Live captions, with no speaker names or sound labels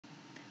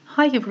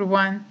Hi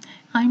everyone,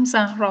 I'm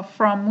Zahra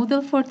from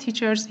Moodle for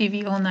Teachers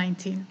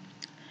EVO19.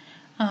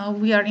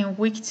 We are in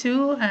week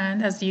 2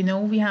 and as you know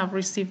we have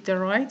received the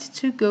right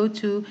to go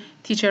to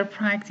teacher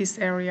practice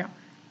area.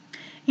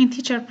 In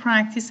teacher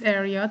practice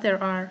area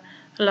there are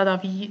a lot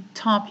of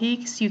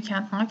topics. You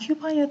can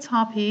occupy a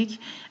topic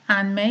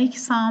and make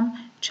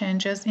some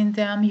changes in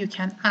them. You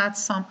can add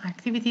some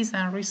activities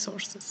and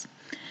resources.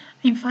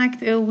 In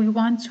fact, we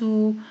want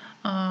to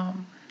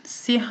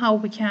see how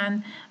we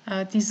can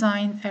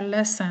design a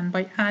lesson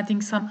by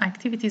adding some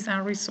activities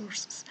and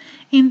resources.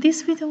 In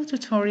this video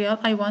tutorial,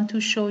 I want to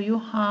show you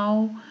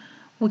how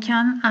we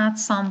can add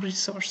some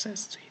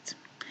resources to it.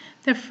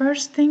 The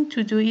first thing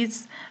to do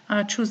is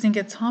choosing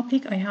a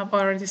topic I have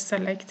already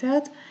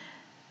selected.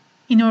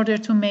 In order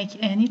to make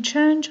any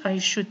change, I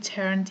should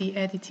turn the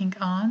editing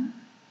on.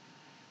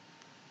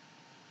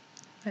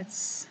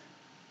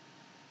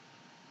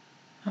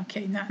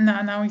 Okay,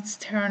 now it's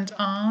turned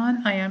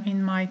on. I am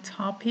in my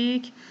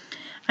topic.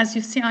 As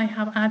you see, I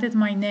have added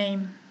my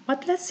name,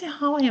 but let's see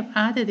how I have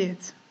added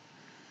it.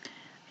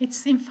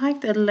 It's in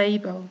fact a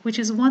label, which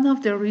is one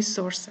of the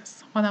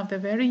resources, one of the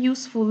very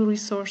useful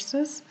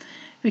resources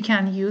we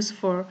can use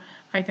for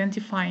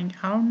identifying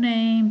our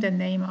name, the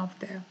name of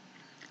the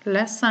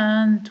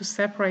lesson, to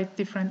separate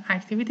different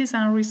activities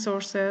and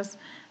resources,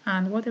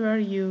 and whatever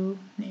you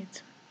need.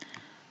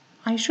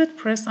 I should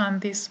press on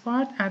this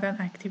part, add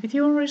an activity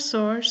or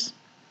resource.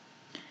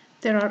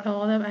 There are a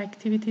lot of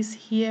activities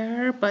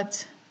here,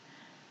 but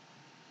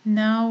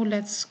now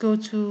let's go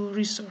to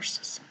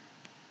resources.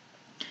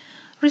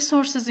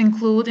 Resources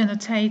include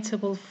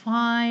annotatable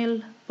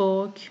file,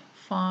 book,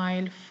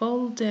 file,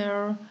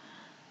 folder,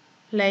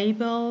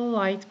 label,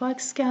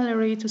 lightbox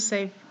gallery to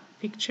save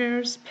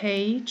pictures,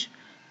 page,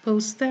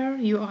 poster,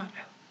 URL.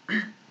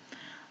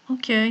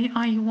 Okay,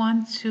 I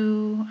want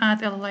to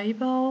add a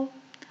label.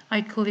 I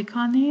click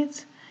on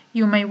it.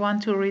 You may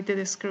want to read the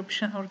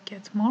description or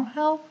get more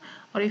help,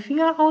 or if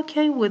you are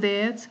okay with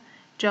it,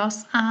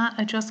 just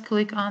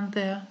click on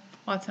the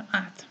button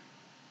add.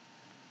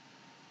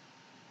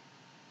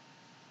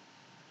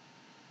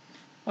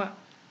 Well,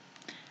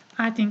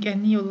 adding a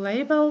new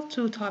label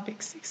to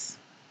topic 6.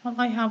 Well,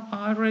 I have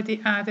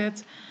already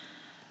added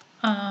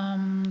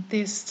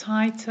this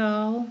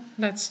title.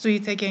 Let's do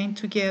it again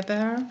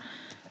together.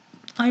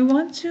 I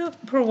want to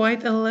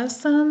provide a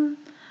lesson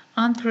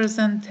on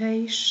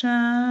presentation.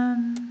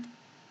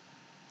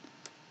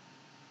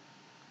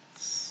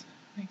 Let's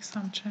make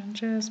some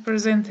changes.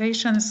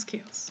 Presentation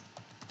skills.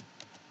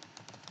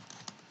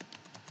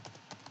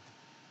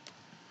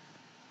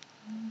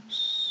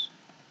 Oops.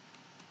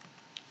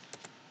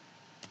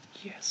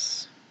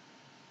 Yes.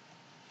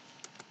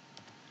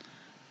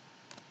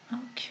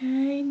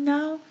 Okay,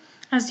 now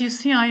as you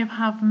see, I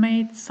have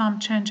made some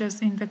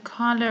changes in the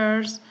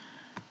colors.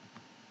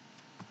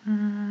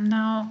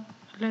 Now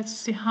let's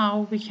see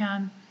how we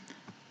can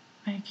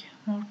make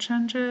more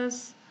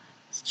changes.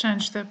 Let's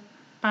change the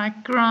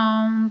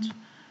background,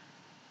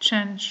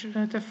 change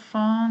the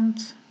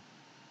font.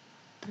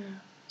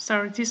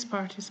 Sorry, this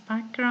part is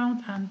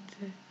background and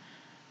the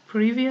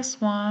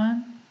previous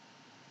one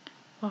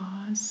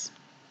was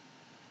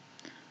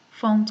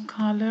font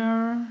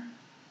color.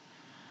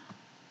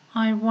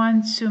 I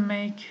want to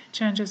make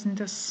changes in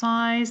the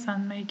size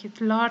and make it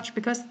large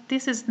because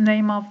this is the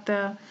name of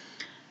the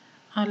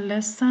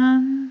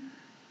lesson.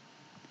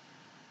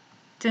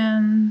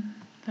 Then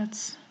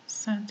let's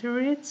center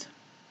it.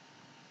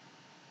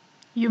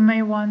 You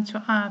may want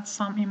to add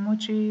some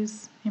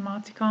emojis,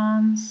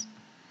 emoticons.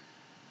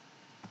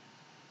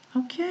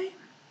 Okay,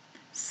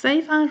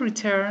 save and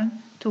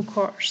return to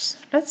course.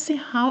 Let's see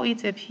how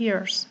it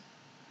appears.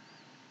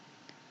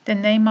 The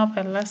name of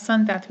a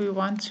lesson that we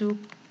want to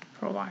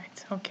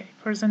provide. Okay,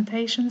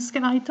 presentation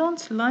skill. I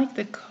don't like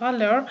the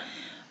color.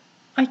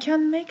 I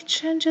can make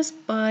changes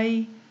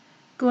by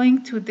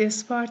going to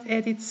this part,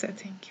 edit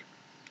setting.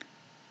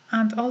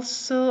 And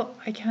also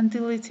I can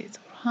delete it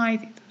or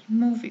hide it,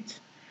 remove it.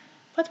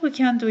 But we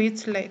can do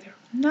it later.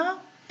 Now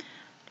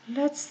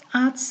let's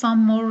add some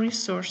more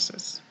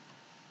resources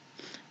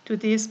to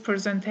this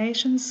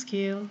presentation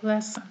skill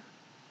lesson.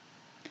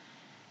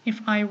 If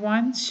I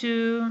want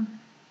to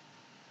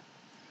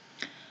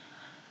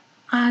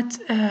add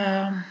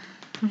a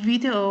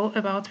video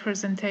about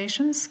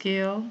presentation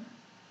skill,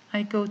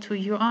 I go to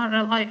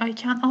URL. I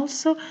can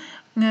also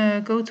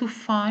go to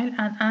file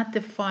and add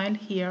the file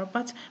here,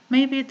 but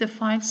maybe the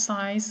file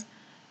size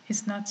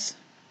is not,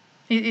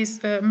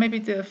 maybe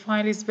the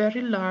file is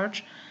very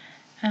large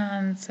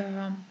and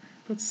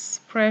puts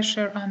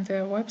pressure on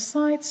the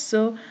website,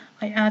 so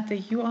I add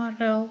the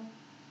URL.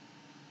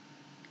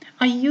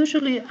 I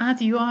usually add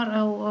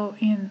URL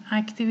in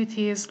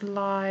activities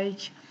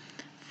like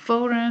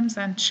forums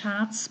and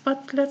chats,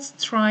 but let's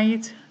try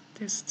it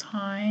this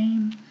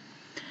time.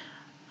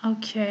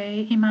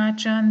 Okay,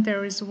 imagine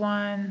there is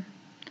one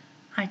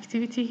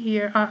activity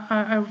here,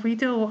 a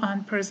video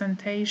on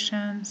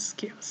presentation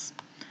skills.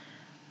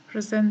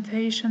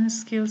 Presentation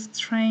skills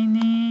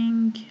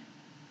training.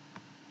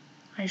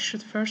 I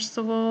should first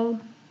of all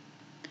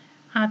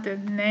add a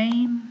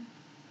name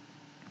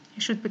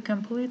it should be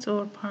complete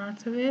or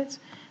part of it.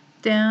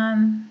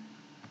 Then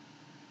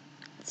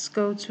let's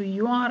go to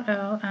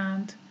URL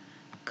and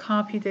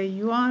copy the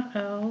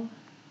URL.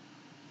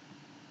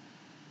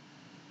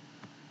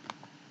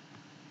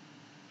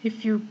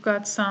 If you've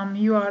got some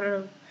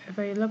URL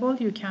available,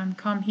 you can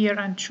come here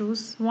and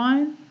choose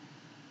one.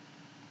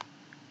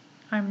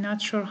 I'm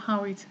not sure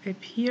how it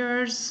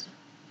appears.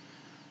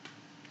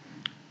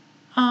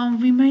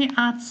 We may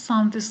add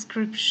some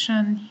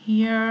description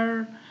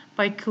here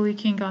by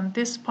clicking on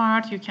this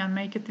part. You can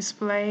make it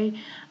display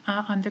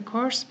on the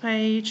course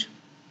page.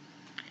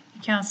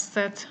 You can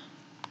set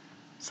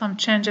some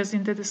changes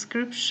in the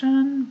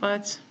description,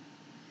 but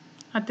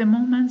at the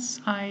moment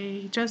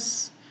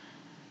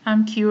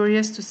I'm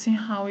curious to see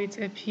how it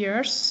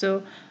appears,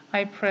 so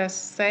I press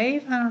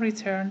save and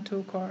return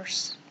to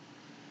course.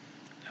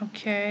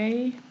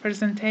 Okay,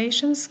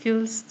 presentation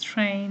skills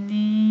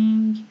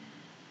training.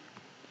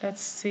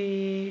 Let's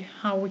see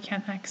how we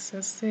can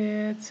access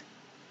it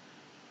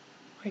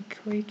by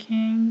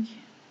clicking.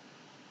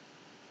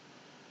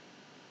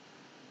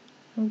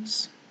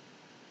 Oops.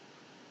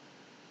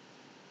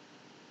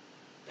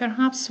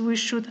 Perhaps we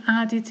should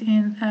add it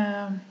in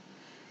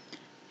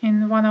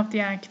one of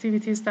the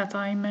activities that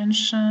I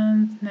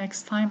mentioned.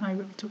 Next time I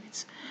will do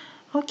it.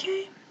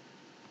 Okay.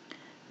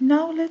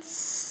 Now let's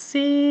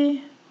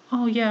see.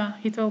 Oh yeah,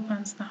 it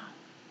opens now.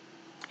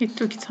 It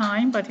took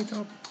time, but it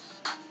opened.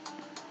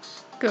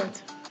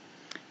 Good.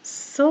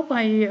 So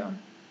by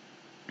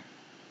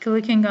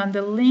clicking on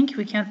the link,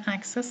 we can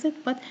access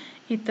it, but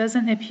it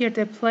doesn't appear.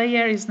 The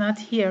player is not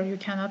here. You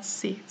cannot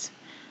see it.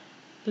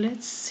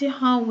 Let's see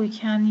how we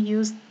can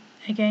use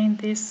again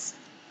this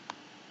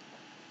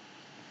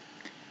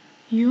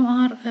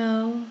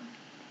URL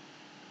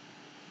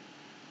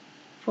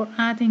for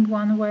adding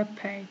one web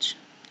page.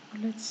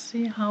 Let's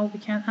see how we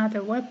can add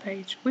a web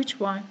page. Which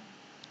one?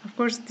 Of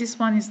course, this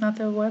one is not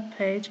a web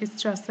page, it's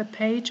just a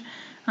page,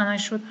 and I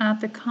should add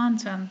the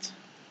content.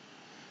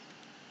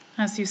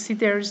 As you see,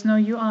 there is no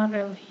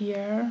URL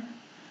here.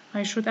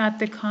 I should add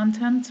the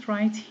content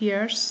right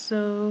here,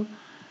 so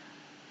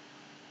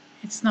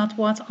it's not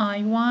what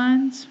I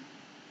want.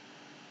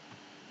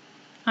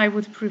 I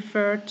would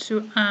prefer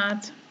to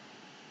add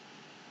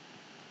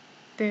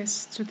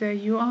this to the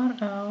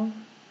URL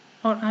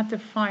or add the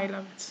file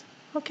of it.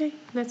 Okay,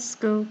 let's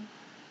go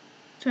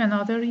to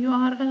another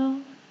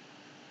URL.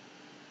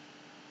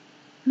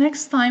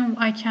 Next time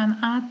I can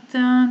add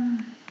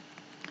them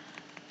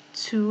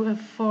to a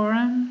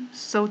forum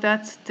so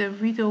that the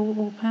video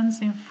opens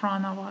in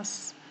front of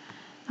us.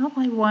 Now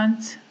I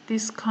want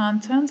this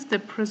content, the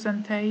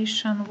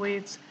presentation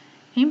with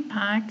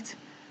impact,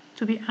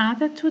 to be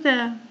added to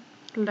the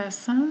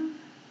lesson.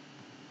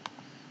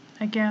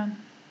 Again,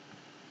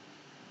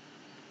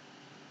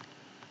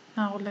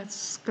 now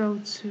let's go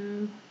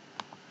to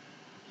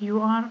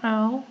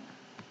URL.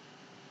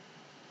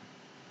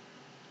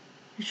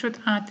 You should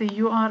add the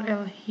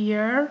URL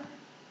here,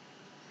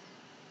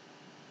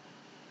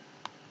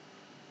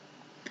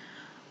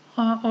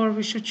 or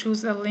we should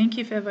choose a link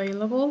if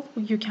available.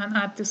 You can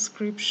add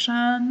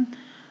description.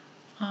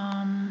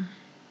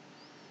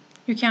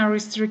 You can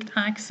restrict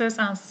access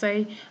and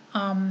say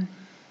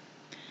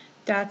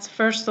that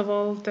first of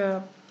all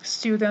the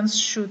students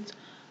should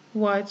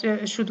watch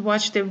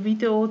the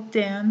video,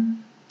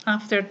 then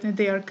after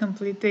they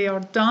are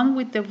done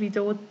with the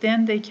video,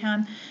 then they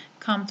can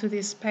come to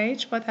this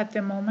page. But at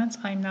the moment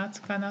I'm not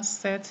gonna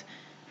set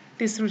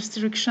these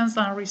restrictions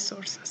on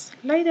resources.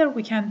 Later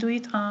we can do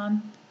it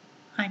on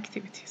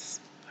activities.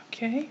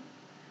 Okay,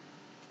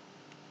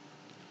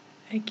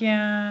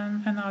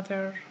 again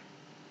another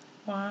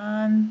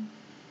one.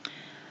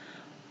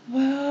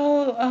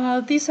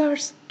 Well, these are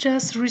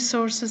just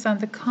resources and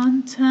the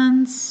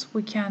contents.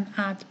 We can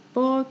add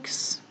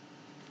books,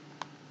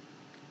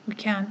 we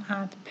can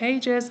add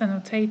pages,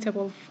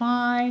 annotatable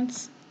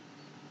files,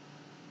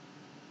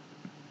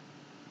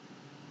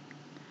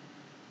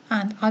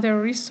 and other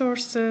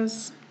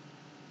resources.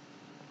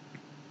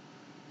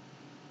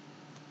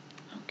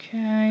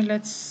 Okay,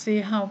 let's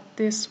see how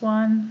this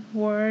one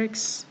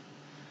works.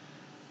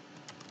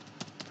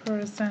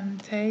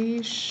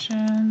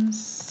 Presentation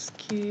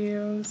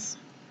skills.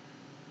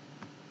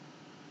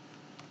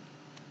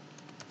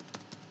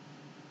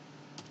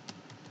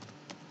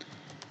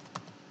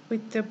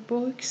 With the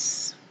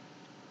books,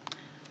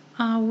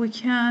 we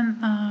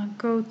can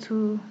go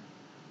to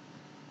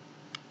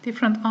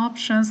different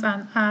options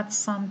and add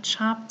some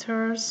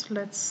chapters.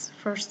 Let's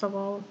first of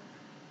all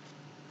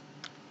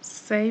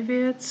save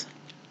it.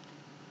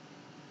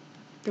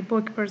 The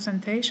book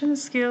presentation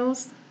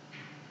skills.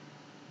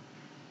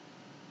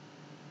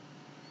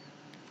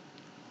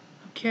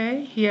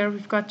 Okay, here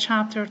we've got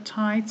chapter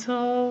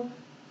title,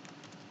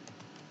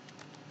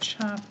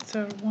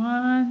 chapter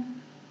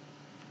 1.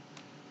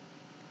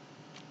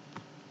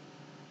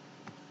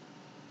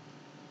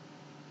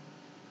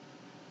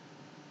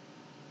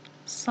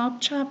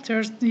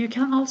 Subchapters. You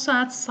can also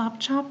add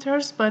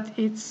subchapters, but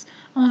it's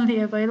only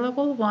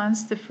available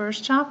once the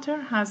first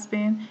chapter has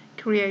been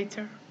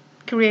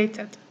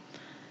created.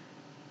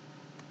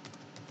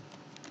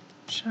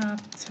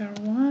 chapter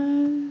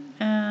 1,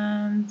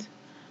 and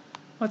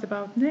what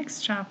about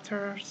next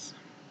chapters?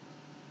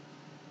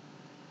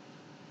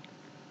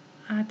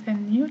 Add a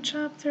new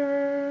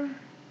chapter.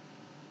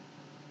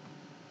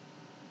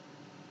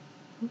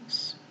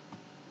 Oops.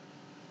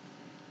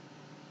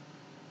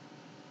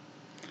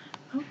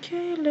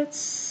 Okay,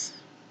 let's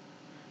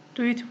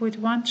do it with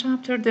one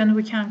chapter, then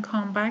we can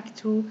come back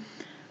to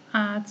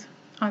add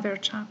other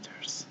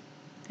chapters.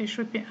 They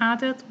should be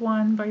added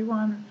one by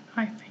one,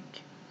 I think.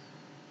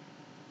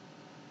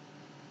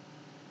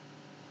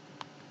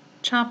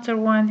 Chapter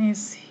 1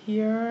 is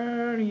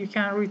here. You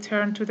can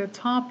return to the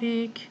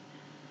topic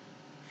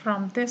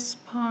from this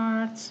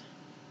part.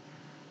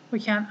 We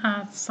can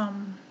add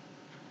some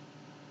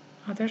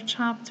other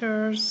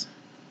chapters.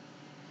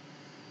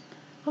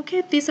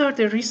 Okay, these are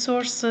the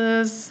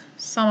resources,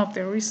 some of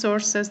the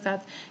resources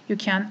that you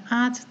can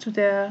add to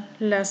the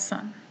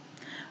lesson.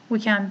 We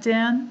can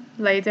then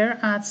later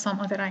add some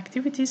other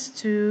activities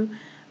to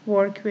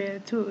work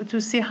with,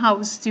 to see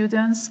how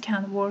students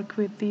can work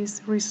with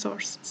these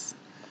resources.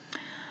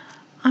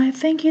 I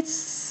think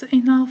it's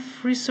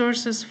enough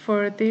resources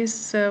for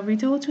this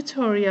video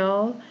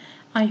tutorial.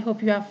 I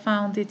hope you have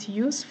found it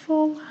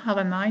useful. Have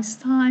a nice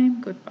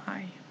time.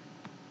 Goodbye.